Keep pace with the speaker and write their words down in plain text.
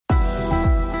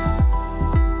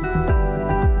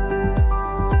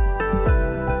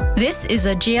This is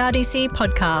a GRDC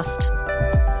podcast.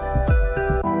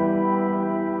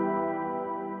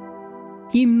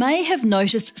 You may have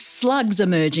noticed slugs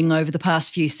emerging over the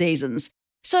past few seasons.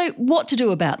 So what to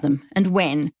do about them and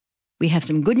when? We have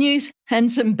some good news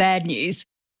and some bad news.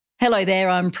 Hello there,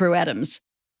 I'm Prue Adams.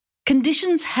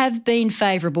 Conditions have been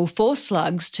favourable for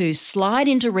slugs to slide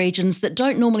into regions that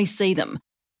don't normally see them,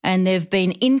 and there have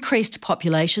been increased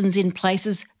populations in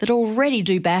places that already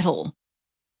do battle.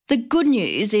 The good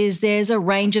news is there's a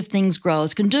range of things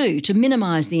growers can do to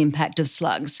minimise the impact of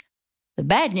slugs. The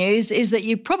bad news is that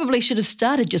you probably should have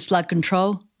started your slug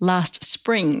control last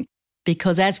spring,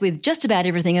 because as with just about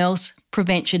everything else,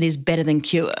 prevention is better than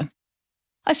cure.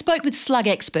 I spoke with slug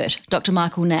expert Dr.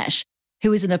 Michael Nash,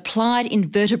 who is an applied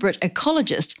invertebrate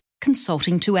ecologist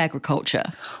consulting to agriculture.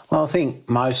 Well, I think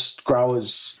most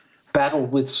growers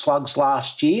battled with slugs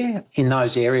last year in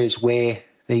those areas where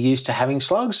they're used to having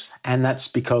slugs, and that's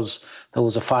because there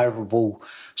was a favourable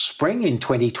spring in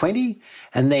 2020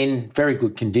 and then very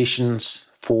good conditions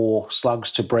for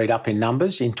slugs to breed up in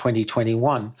numbers in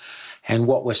 2021. And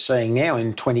what we're seeing now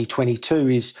in 2022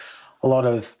 is a lot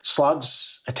of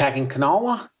slugs attacking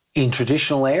canola in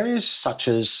traditional areas such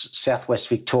as southwest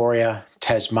Victoria,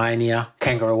 Tasmania,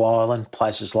 Kangaroo Island,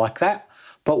 places like that.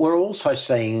 But we're also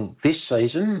seeing this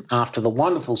season, after the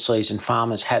wonderful season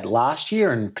farmers had last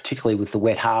year, and particularly with the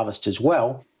wet harvest as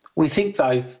well, we think,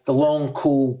 though, the long,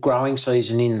 cool growing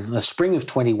season in the spring of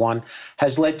 21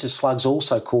 has led to slugs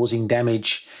also causing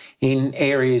damage in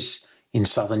areas in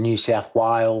southern New South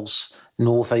Wales,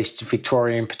 northeast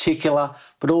Victoria in particular,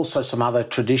 but also some other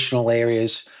traditional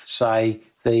areas, say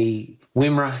the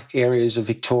Wimmera areas of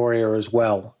Victoria as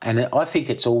well. And I think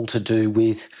it's all to do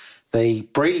with the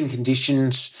breeding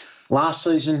conditions last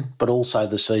season, but also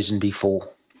the season before.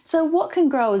 So what can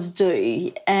growers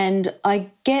do? And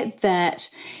I get that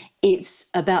it's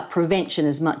about prevention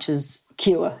as much as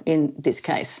cure in this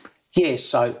case. Yes,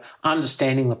 so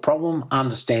understanding the problem,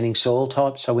 understanding soil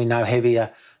types, so we know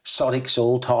heavier sodic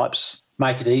soil types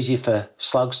make it easier for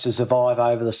slugs to survive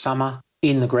over the summer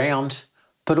in the ground,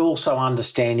 but also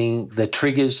understanding the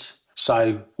triggers,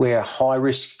 so where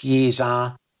high-risk years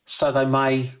are, so they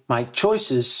may make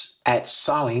choices at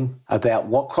sowing about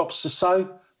what crops to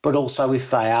sow, but also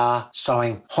if they are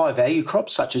sowing high-value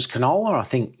crops such as canola. I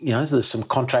think, there's some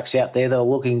contracts out there that are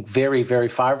looking very, very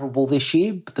favourable this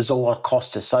year, but there's a lot of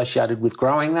cost associated with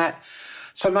growing that.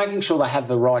 So making sure they have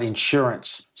the right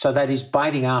insurance. So that is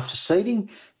baiting after seeding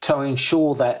to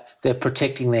ensure that they're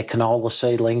protecting their canola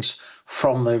seedlings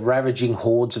from the ravaging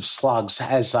hordes of slugs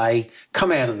as they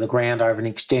come out of the ground over an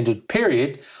extended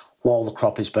period while the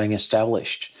crop is being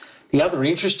established. The other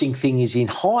interesting thing is in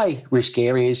high-risk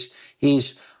areas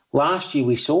is last year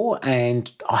we saw,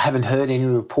 and I haven't heard any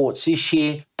reports this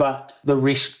year, but the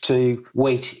risk to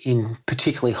wheat in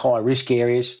particularly high-risk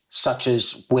areas, such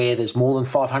as where there's more than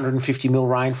 550 mil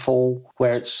rainfall,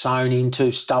 where it's sown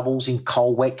into stubbles in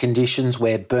cold, wet conditions,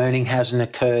 where burning hasn't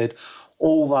occurred,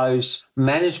 all those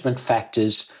management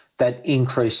factors that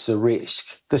increase the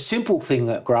risk. The simple thing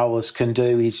that growers can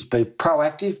do is be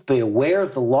proactive, be aware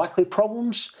of the likely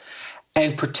problems,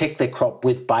 and protect their crop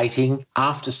with baiting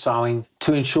after sowing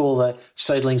to ensure that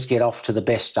seedlings get off to the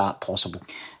best start possible.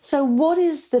 So what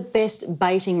is the best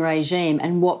baiting regime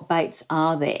and what baits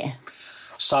are there?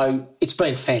 So it's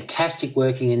been fantastic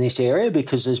working in this area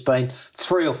because there's been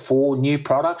 3 or 4 new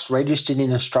products registered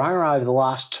in Australia over the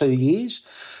last 2 years.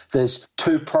 There's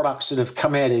 2 products that have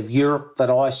come out of Europe that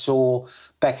I saw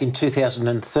back in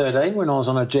 2013 when I was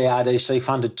on a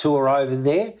GRDC-funded tour over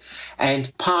there.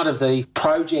 And part of the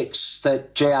projects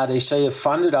that GRDC have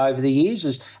funded over the years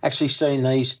has actually seen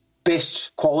these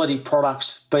best quality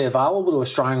products be available to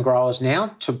Australian growers now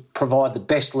to provide the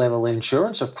best level of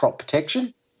insurance of crop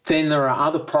protection. Then there are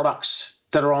other products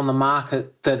that are on the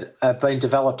market that have been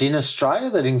developed in Australia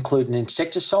that include an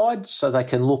insecticide, so they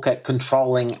can look at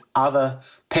controlling other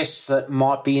pests that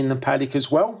might be in the paddock as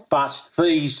well. But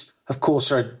these, of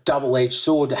course, are a double-edged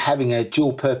sword, having a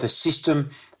dual-purpose system.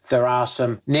 There are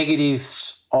some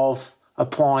negatives of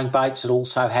applying baits that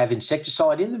also have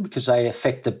insecticide in them because they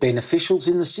affect the beneficials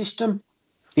in the system.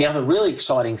 The other really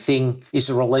exciting thing is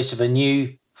the release of a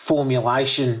new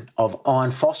formulation of iron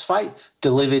phosphate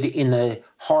delivered in the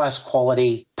highest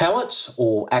quality pellets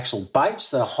or actual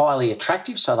baits that are highly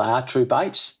attractive, so they are true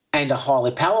baits, and are highly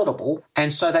palatable.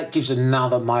 And so that gives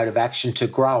another mode of action to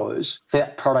growers.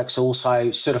 That product's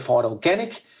also certified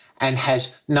organic and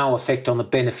has no effect on the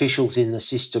beneficials in the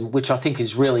system, which I think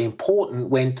is really important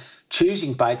when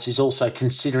choosing baits, is also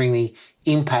considering the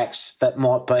impacts that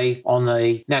might be on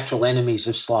the natural enemies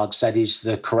of slugs, that is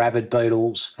the carabid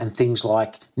beetles and things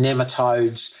like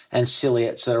nematodes and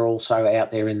ciliates that are also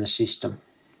out there in the system.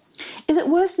 Is it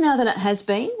worse now than it has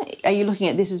been? Are you looking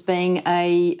at this as being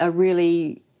a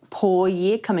really poor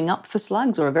year coming up for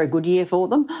slugs, or a very good year for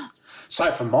them? So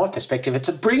from my perspective, it's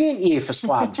a brilliant year for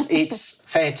slugs. It's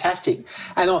fantastic.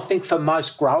 And I think for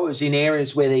most growers in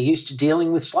areas where they're used to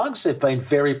dealing with slugs, they've been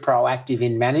very proactive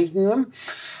in managing them.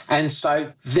 And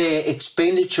so their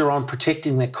expenditure on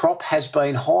protecting their crop has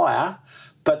been higher,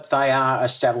 but they are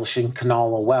establishing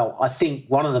canola well. I think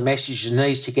one of the messages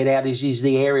needs to get out is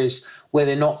the areas where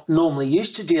they're not normally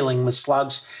used to dealing with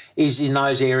slugs, is in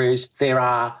those areas there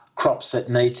are crops that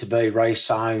need to be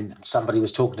resown. Somebody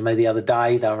was talking to me the otde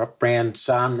day, they were around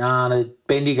the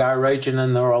Bendigo region,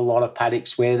 and there are a lot of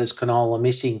paddocks where there's canola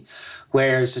missing,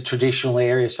 whereas the traditional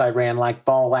area, say around Lake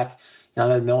Bolac,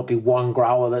 there might be one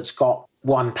grower that's got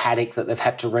one paddock that they've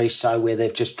had to resow where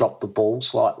they've just dropped the ball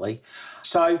slightly.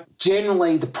 So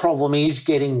generally the problem is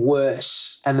getting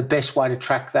worse, and the best way to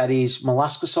track that is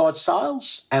molluscicide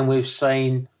sales, and we've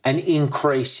seen an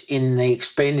increase in the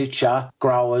expenditure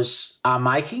growers are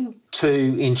making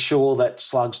to ensure that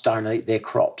slugs don't eat their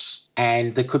crops.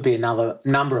 And there could be another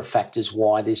number of factors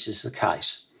why this is the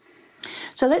case.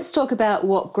 So let's talk about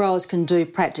what growers can do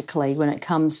practically when it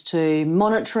comes to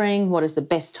monitoring. What is the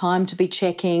best time to be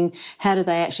checking? How do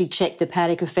they actually check the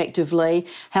paddock effectively?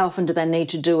 How often do they need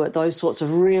to do it? Those sorts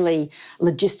of really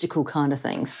logistical kind of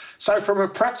things. So from a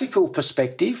practical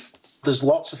perspective, there's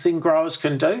lots of things growers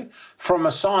can do. From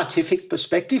a scientific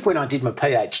perspective, when I did my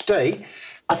PhD,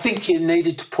 I think you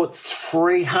needed to put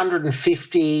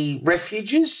 350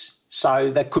 refuges.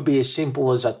 So that could be as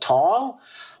simple as a tile,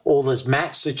 or there's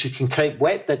mats that you can keep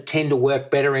wet that tend to work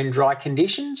better in dry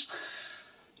conditions.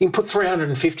 You can put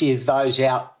 350 of those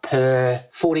out per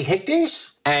 40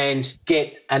 hectares and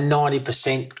get a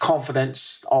 90%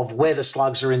 confidence of where the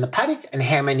slugs are in the paddock and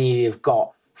how many you've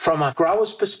got. From a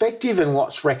grower's perspective and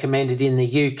what's recommended in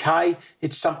the UK,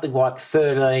 it's something like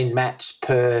 13 mats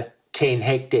per 10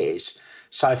 hectares.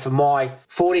 So for my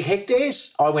 40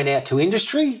 hectares, I went out to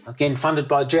industry, again funded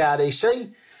by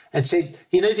GRDC, and said,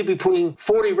 you need to be putting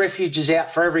 40 refuges out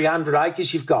for every 100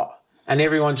 acres you've got. And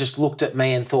everyone just looked at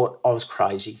me and thought I was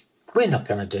crazy. We're not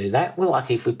going to do that. We're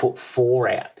lucky if we put 4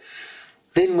 out.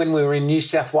 Then when we were in New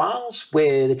South Wales,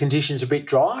 where the conditions are a bit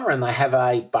drier and they have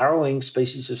a burrowing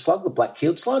species of slug, the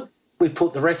black-keeled slug, we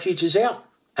put the refuges out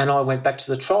and I went back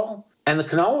to the trial and the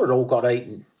canola had all got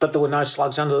eaten, but there were no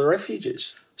slugs under the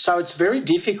refuges. So it's very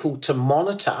difficult to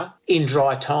monitor in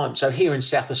dry time. So here in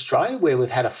South Australia, where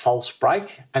we've had a false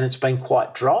break and it's been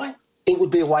quite dry, it would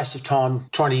be a waste of time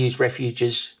trying to use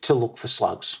refuges to look for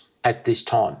slugs at this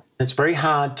time. It's very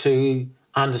hard to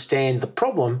understand the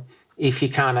problem if you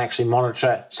can't actually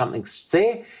monitor something that's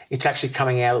there. It's actually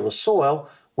coming out of the soil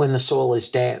when the soil is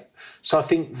damp. So I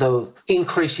think the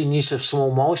increase in use of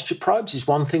small moisture probes is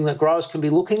one thing that growers can be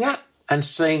looking at and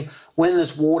seeing when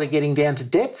there's water getting down to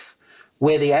depth,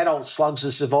 where the adult slugs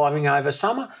are surviving over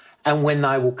summer and when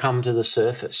they will come to the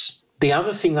surface. The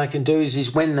other thing they can do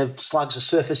is when the slugs are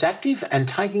surface active and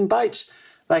taking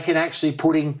baits, they can actually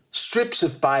putting strips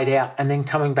of bait out and then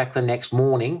coming back the next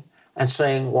morning and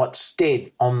seeing what's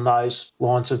dead on those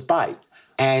lines of bait.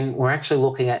 And we're actually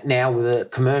looking at now with a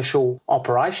commercial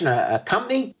operation, a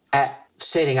company, at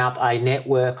setting up a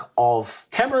network of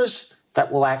cameras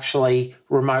that will actually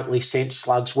remotely sense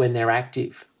slugs when they're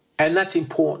active. And that's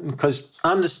important because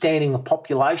understanding the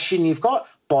population you've got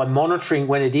by monitoring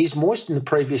when it is moist in the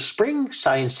previous spring,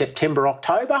 say in September,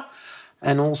 October,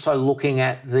 and also looking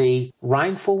at the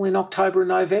rainfall in October and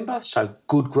November. So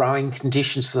good growing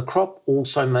conditions for the crop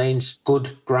also means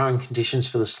good growing conditions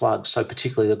for the slugs. So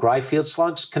particularly the greyfield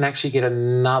slugs can actually get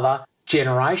another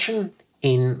generation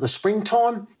in the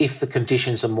springtime if the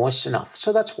conditions are moist enough.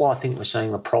 So that's why I think we're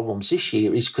seeing the problems this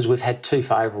year, is because we've had 2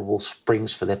 favourable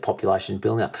springs for their population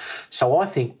building up. So I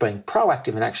think being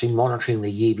proactive and actually monitoring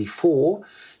the year before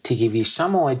to give you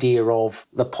some idea of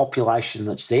the population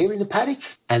that's there in the paddock,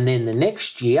 and then the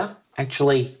next year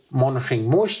actually monitoring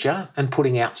moisture and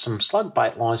putting out some slug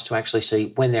bait lines to actually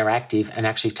see when they're active and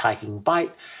actually taking bait,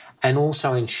 and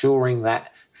also ensuring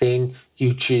that then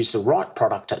you choose the right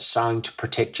product at sowing to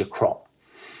protect your crop.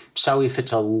 So if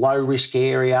it's a low-risk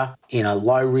area in a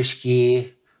low-risk year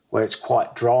where it's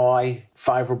quite dry,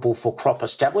 favourable for crop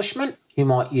establishment, you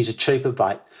might use a cheaper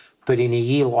bait. But in a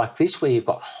year like this where you've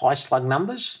got high slug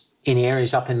numbers, in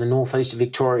areas up in the northeast of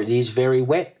Victoria it is very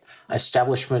wet,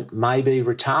 establishment may be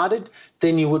retarded,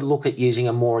 then you would look at using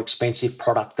a more expensive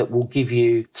product that will give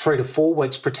you 3 to 4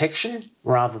 weeks protection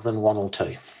rather than 1 or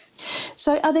 2.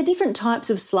 So are there different types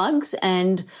of slugs,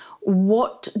 and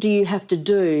what do you have to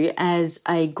do as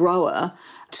a grower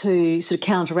to sort of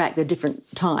counteract the different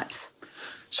types?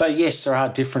 So yes, there are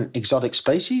different exotic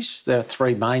species. There are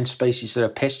 3 main species that are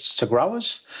pests to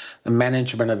growers. The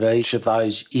management of each of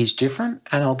those is different,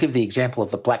 and I'll give the example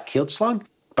of the black-keeled slug.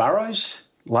 Burrows,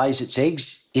 lays its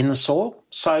eggs in the soil,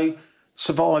 so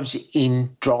survives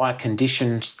in drier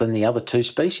conditions than the other 2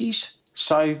 species.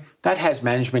 So that has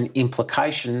management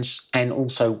implications and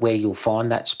also where you'll find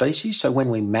that species. So when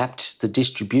we mapped the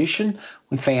distribution,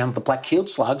 we found the black-keeled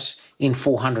slugs in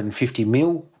 450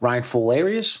 mil rainfall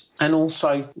areas, and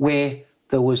also where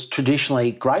there was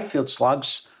traditionally greyfield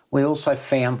slugs, we also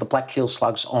found the black-keeled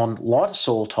slugs on lighter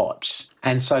soil types.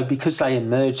 And so because they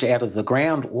emerged out of the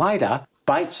ground later,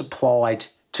 baits applied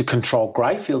to control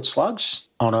greyfield slugs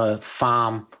on a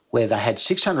farm where they had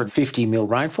 650 mil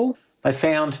rainfall, they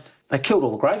found they killed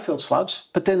all the greyfield slugs,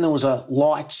 but then there was a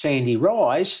light sandy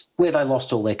rise where they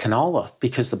lost all their canola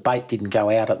because the bait didn't go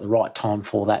out at the right time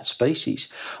for that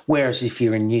species. Whereas if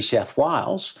you're in New South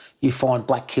Wales, you find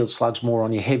black-keeled slugs more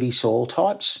on your heavy soil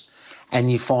types,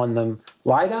 and you find them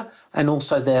later, and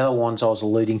also the other ones I was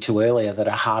alluding to earlier that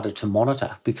are harder to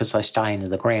monitor because they stay into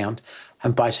the ground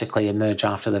and basically emerge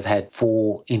after they've had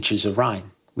 4 inches of rain,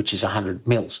 which is 100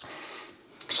 mils.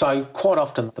 So quite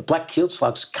often the black-keeled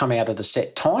slugs come out at a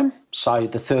set time. So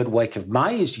the 3rd week of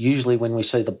May is usually when we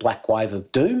see the black wave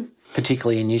of doom,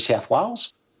 particularly in New South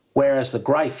Wales. Whereas the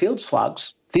grey-field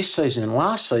slugs, this season and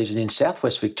last season in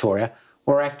southwest Victoria,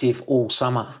 were active all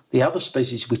summer. The other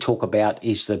species we talk about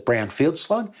is the brown field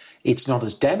slug. It's not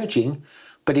as damaging,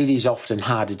 but it is often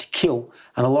harder to kill.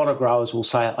 And a lot of growers will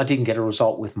say, I didn't get a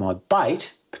result with my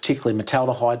bait, particularly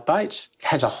metaldehyde baits. It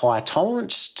has a higher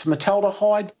tolerance to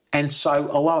metaldehyde. And so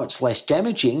although it's less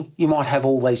damaging, you might have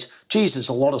all these, there's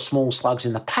a lot of small slugs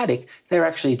in the paddock. They're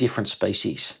actually a different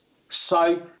species.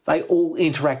 So they all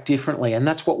interact differently. And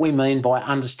that's what we mean by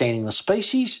understanding the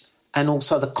species and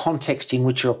also the context in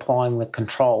which you're applying the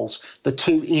controls. The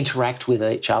 2 interact with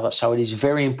each other. So it is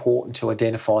very important to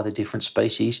identify the different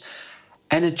species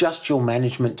and adjust your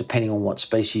management depending on what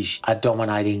species are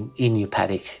dominating in your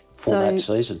paddock for that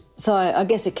season. So I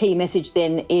guess a key message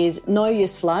then is know your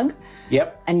slug.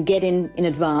 Yep. And get in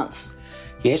advance.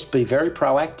 Yes, be very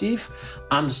proactive,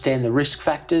 understand the risk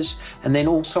factors, and then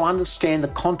also understand the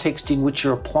context in which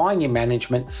you're applying your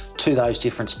management to those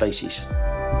different species.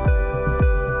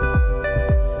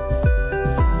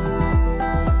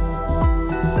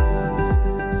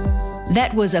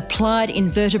 That was applied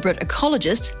invertebrate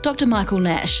ecologist Dr. Michael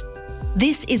Nash.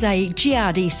 This is a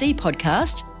GRDC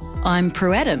podcast. I'm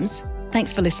Prue Adams.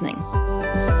 Thanks for listening.